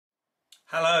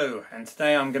Hello, and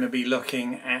today I'm going to be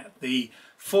looking at the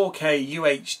 4K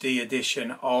UHD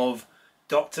edition of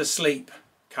Dr. Sleep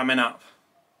coming up.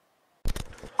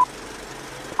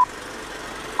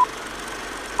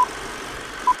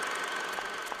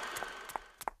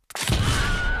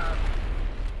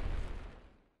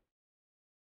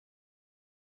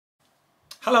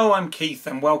 Hello, I'm Keith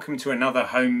and welcome to another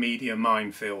home media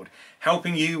minefield,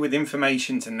 helping you with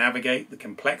information to navigate the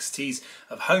complexities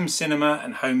of home cinema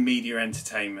and home media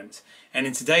entertainment. And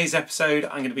in today's episode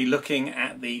I'm going to be looking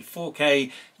at the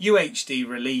 4K UHD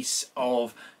release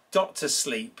of Dr.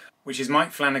 Sleep, which is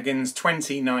Mike Flanagan's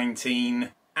 2019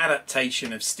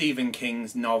 adaptation of Stephen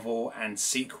King's novel and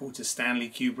sequel to Stanley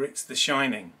Kubrick's The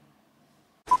Shining.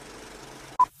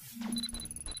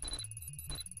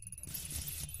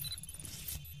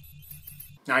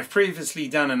 Now, I've previously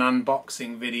done an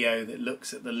unboxing video that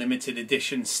looks at the limited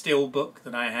edition steelbook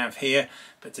that I have here,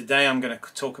 but today I'm going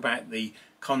to talk about the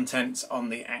contents on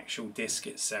the actual disc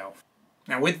itself.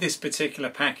 Now, with this particular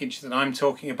package that I'm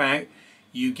talking about,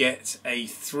 you get a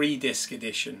 3-disc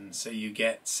edition. So you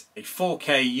get a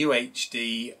 4K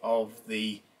UHD of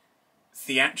the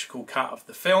theatrical cut of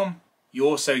the film. You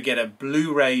also get a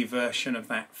Blu-ray version of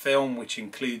that film, which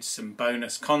includes some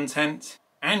bonus content.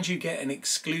 And you get an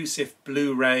exclusive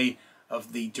Blu-ray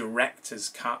of the director's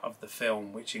cut of the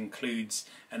film, which includes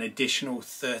an additional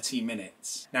 30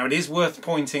 minutes. Now, it is worth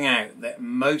pointing out that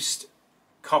most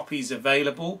copies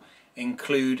available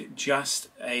include just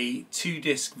a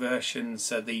 2-disc version,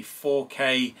 so the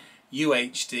 4K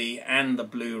UHD and the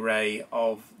Blu-ray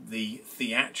of the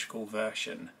theatrical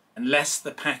version. Unless the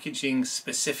packaging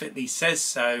specifically says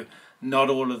so,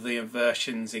 not all of the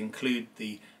versions include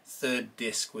the 3rd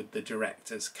disc with the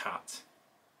director's cut.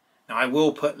 Now, I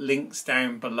will put links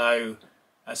down below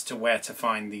as to where to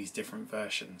find these different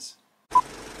versions.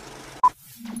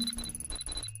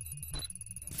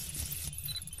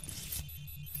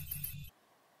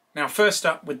 Now, first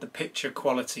up with the picture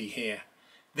quality here.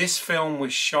 This film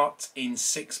was shot in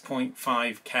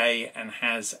 6.5K and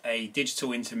has a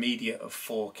digital intermediate of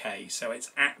 4K, so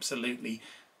it's absolutely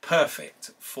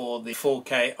perfect for the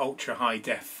 4K ultra high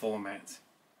def format.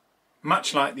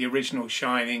 Much like the original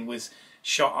Shining was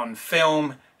shot on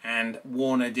film, and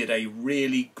Warner did a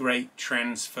really great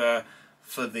transfer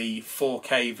for the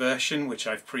 4K version, which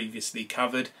I've previously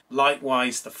covered.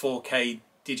 Likewise, the 4K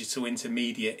digital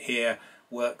intermediate here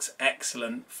works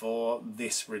excellent for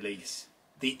this release.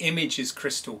 The image is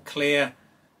crystal clear,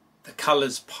 the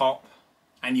colours pop,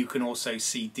 and you can also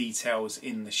see details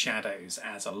in the shadows,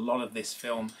 as a lot of this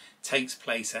film takes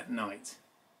place at night.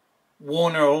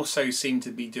 Warner also seemed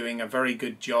to be doing a very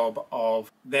good job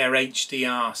of their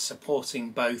HDR supporting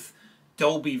both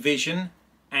Dolby Vision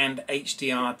and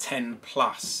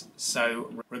HDR10+.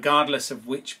 So regardless of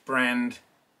which brand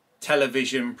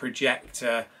television,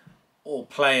 projector or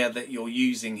player that you're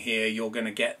using here, you're going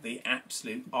to get the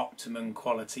absolute optimum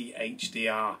quality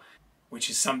HDR, which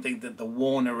is something that the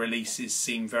Warner releases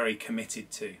seem very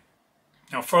committed to.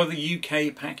 Now, for the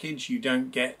UK package, you don't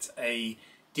get a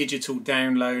digital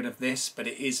download of this, but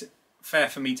it is fair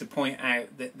for me to point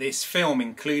out that this film,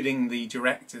 including the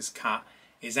director's cut,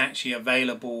 is actually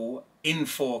available in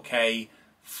 4K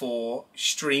for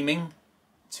streaming,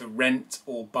 to rent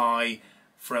or buy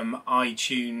from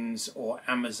iTunes or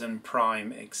Amazon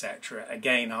Prime, etc.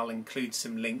 Again, I'll include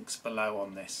some links below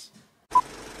on this.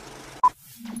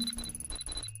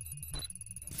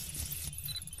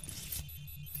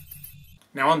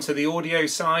 Now, onto the audio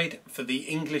side. For the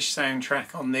English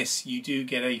soundtrack on this, you do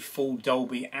get a full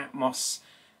Dolby Atmos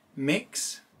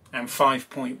mix and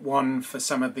 5.1 for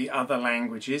some of the other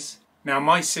languages. Now,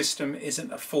 my system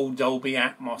isn't a full Dolby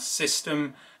Atmos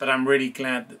system, but I'm really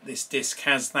glad that this disc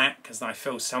has that, because I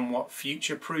feel somewhat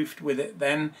future-proofed with it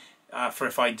then for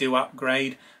if I do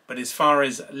upgrade. But as far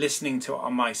as listening to it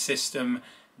on my system,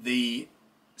 the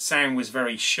sound was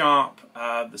very sharp,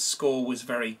 the score was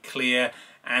very clear,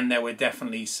 and there were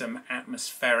definitely some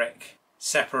atmospheric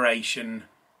separation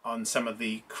on some of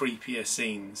the creepier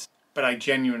scenes. But I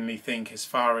genuinely think, as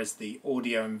far as the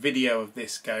audio and video of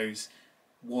this goes,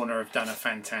 Warner have done a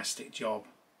fantastic job.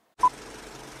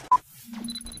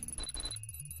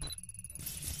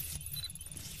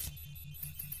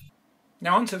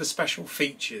 Now, onto the special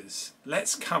features.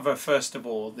 Let's cover first of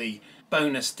all the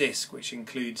bonus disc, which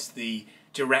includes the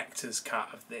director's cut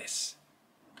of this.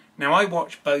 Now, I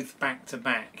watch both back to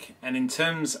back, and in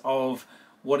terms of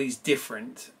what is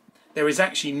different, there is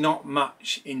actually not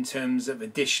much in terms of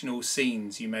additional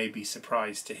scenes, you may be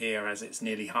surprised to hear, as it's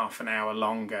nearly half an hour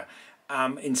longer.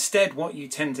 Instead, what you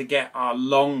tend to get are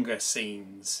longer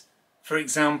scenes. For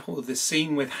example, the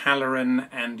scene with Halloran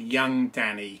and young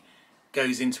Danny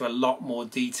goes into a lot more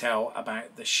detail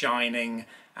about The Shining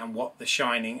and what The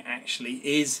Shining actually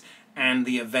is, and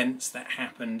the events that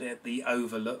happened at the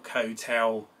Overlook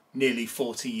Hotel nearly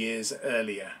 40 years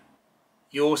earlier.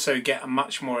 You also get a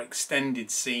much more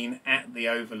extended scene at the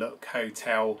Overlook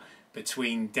Hotel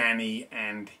between Danny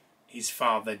and his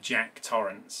father Jack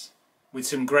Torrance, with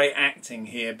some great acting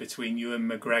here between Ewan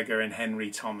McGregor and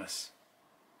Henry Thomas.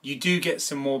 You do get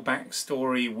some more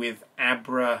backstory with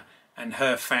Abra and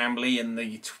her family in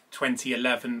the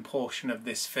 2011 portion of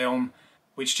this film,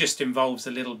 which just involves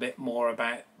a little bit more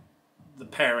about the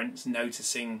parents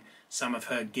noticing some of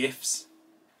her gifts.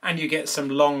 And you get some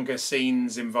longer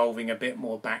scenes involving a bit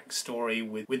more backstory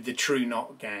with the True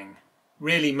Knot gang.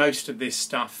 Really, most of this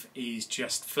stuff is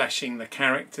just fleshing the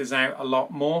characters out a lot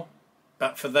more.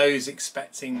 But for those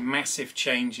expecting massive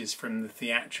changes from the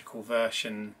theatrical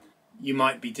version, you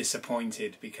might be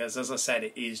disappointed, because, as I said,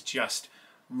 it is just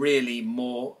really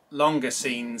more longer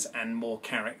scenes and more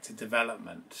character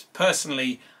development.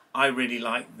 Personally, I really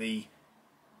like the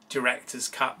director's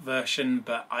cut version,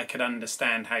 but I could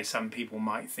understand how some people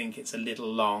might think it's a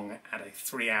little long at a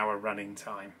 3-hour running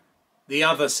time. The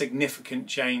other significant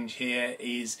change here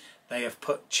is they have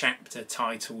put chapter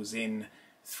titles in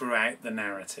throughout the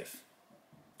narrative.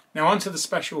 Now onto the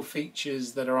special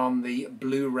features that are on the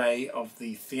Blu-ray of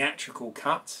the theatrical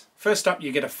cut. First up,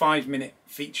 you get a 5-minute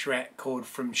featurette called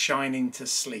From Shining to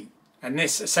Sleep, and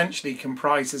this essentially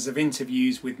comprises of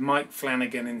interviews with Mike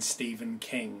Flanagan and Stephen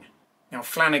King. Now,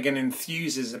 Flanagan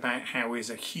enthuses about how he's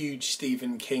a huge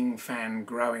Stephen King fan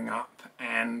growing up,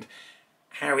 and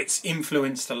how it's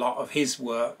influenced a lot of his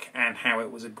work, and how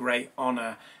it was a great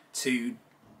honour to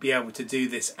be able to do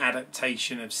this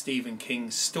adaptation of Stephen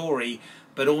King's story,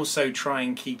 but also try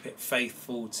and keep it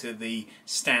faithful to the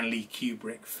Stanley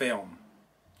Kubrick film.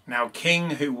 Now,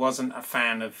 King, who wasn't a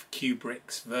fan of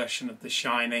Kubrick's version of The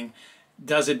Shining,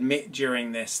 does admit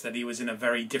during this that he was in a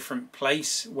very different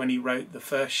place when he wrote the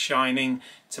first Shining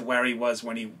to where he was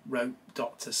when he wrote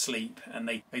Doctor Sleep, and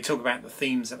they talk about the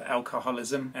themes of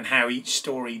alcoholism and how each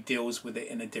story deals with it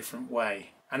in a different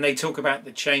way. And they talk about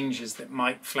the changes that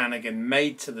Mike Flanagan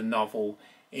made to the novel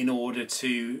in order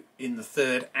to, in the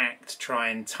third act, try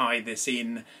and tie this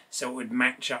in so it would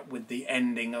match up with the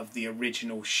ending of the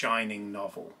original Shining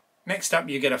novel. Next up,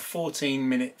 you get a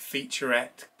 14-minute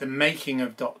featurette, The Making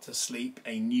of Doctor Sleep,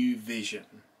 A New Vision.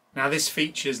 Now this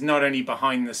features not only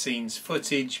behind-the-scenes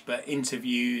footage, but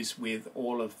interviews with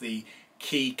all of the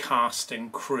key cast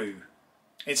and crew.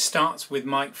 It starts with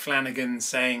Mike Flanagan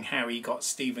saying how he got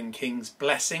Stephen King's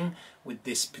blessing with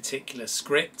this particular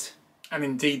script, and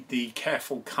indeed the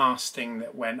careful casting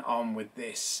that went on with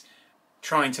this,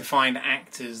 trying to find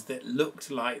actors that looked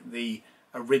like the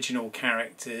original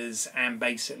characters and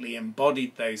basically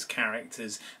embodied those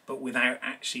characters, but without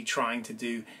actually trying to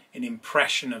do an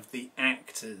impression of the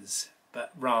actors,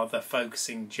 but rather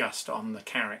focusing just on the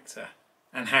character,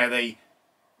 and how they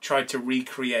tried to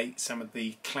recreate some of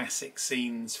the classic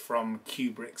scenes from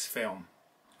Kubrick's film.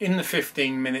 In the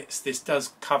 15 minutes, this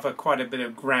does cover quite a bit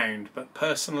of ground, but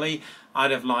personally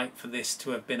I'd have liked for this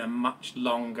to have been a much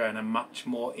longer and a much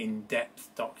more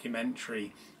in-depth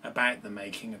documentary about the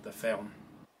making of the film.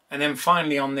 And then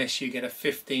finally on this, you get a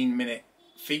 15-minute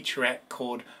featurette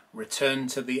called Return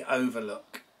to the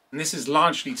Overlook. And this is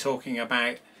largely talking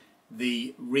about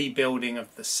the rebuilding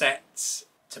of the sets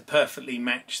to perfectly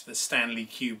match the Stanley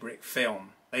Kubrick film.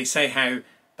 They say how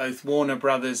both Warner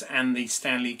Brothers and the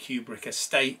Stanley Kubrick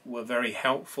estate were very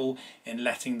helpful in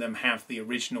letting them have the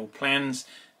original plans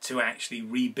to actually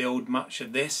rebuild much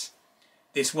of this.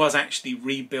 This was actually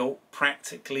rebuilt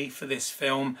practically for this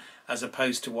film, as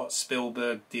opposed to what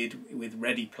Spielberg did with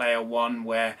Ready Player One,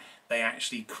 where they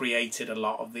actually created a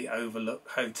lot of the Overlook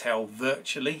Hotel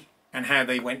virtually, and how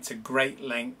they went to great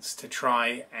lengths to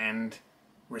try and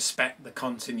respect the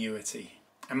continuity.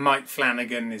 And Mike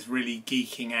Flanagan is really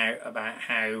geeking out about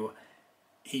how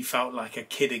he felt like a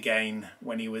kid again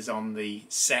when he was on the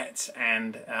set,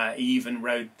 and he even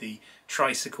rode the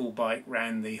tricycle bike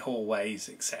round the hallways,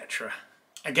 etc.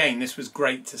 Again, this was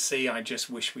great to see. I just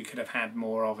wish we could have had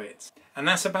more of it. And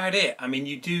that's about it. I mean,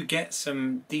 you do get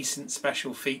some decent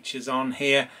special features on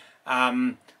here.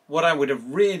 What I would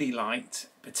have really liked,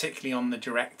 particularly on the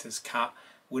director's cut,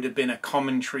 would have been a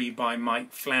commentary by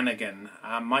Mike Flanagan.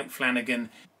 Mike Flanagan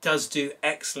does do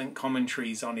excellent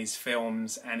commentaries on his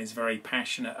films and is very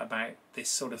passionate about this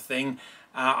sort of thing.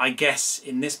 I guess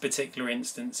in this particular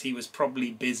instance he was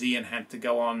probably busy and had to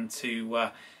go on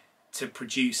to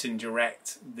produce and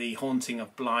direct The Haunting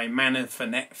of Bly Manor for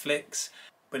Netflix.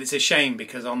 But it's a shame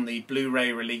because on the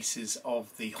Blu-ray releases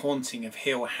of The Haunting of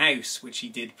Hill House, which he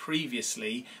did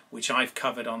previously, which I've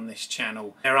covered on this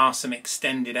channel, there are some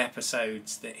extended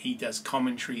episodes that he does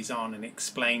commentaries on and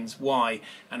explains why,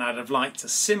 and I'd have liked a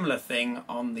similar thing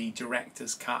on the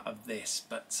director's cut of this,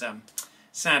 but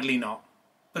sadly not.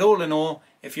 But all in all,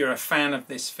 if you're a fan of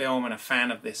this film and a fan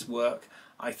of this work,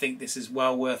 I think this is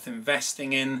well worth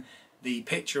investing in. The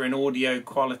picture and audio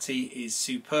quality is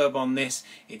superb on this.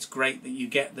 It's great that you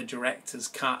get the director's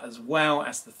cut as well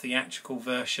as the theatrical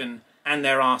version, and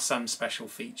there are some special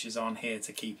features on here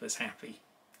to keep us happy.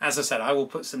 As I said, I will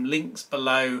put some links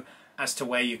below as to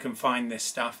where you can find this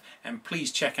stuff, and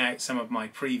please check out some of my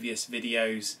previous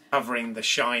videos covering The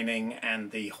Shining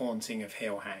and The Haunting of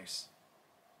Hill House.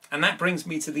 And that brings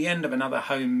me to the end of another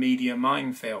home media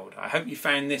minefield. I hope you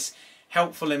found this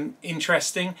helpful and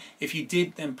interesting. If you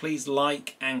did, then please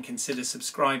like and consider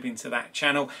subscribing to that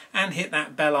channel and hit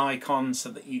that bell icon so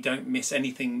that you don't miss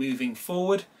anything moving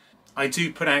forward. I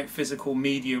do put out physical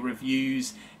media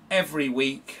reviews every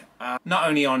week, not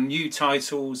only on new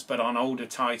titles but on older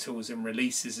titles and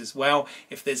releases as well.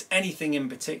 If there's anything in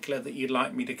particular that you'd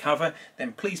like me to cover,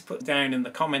 then please put down in the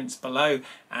comments below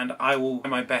and I will do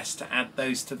my best to add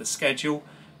those to the schedule.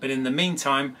 But in the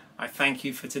meantime, I thank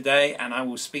you for today and I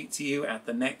will speak to you at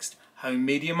the next Home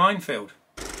Media Minefield.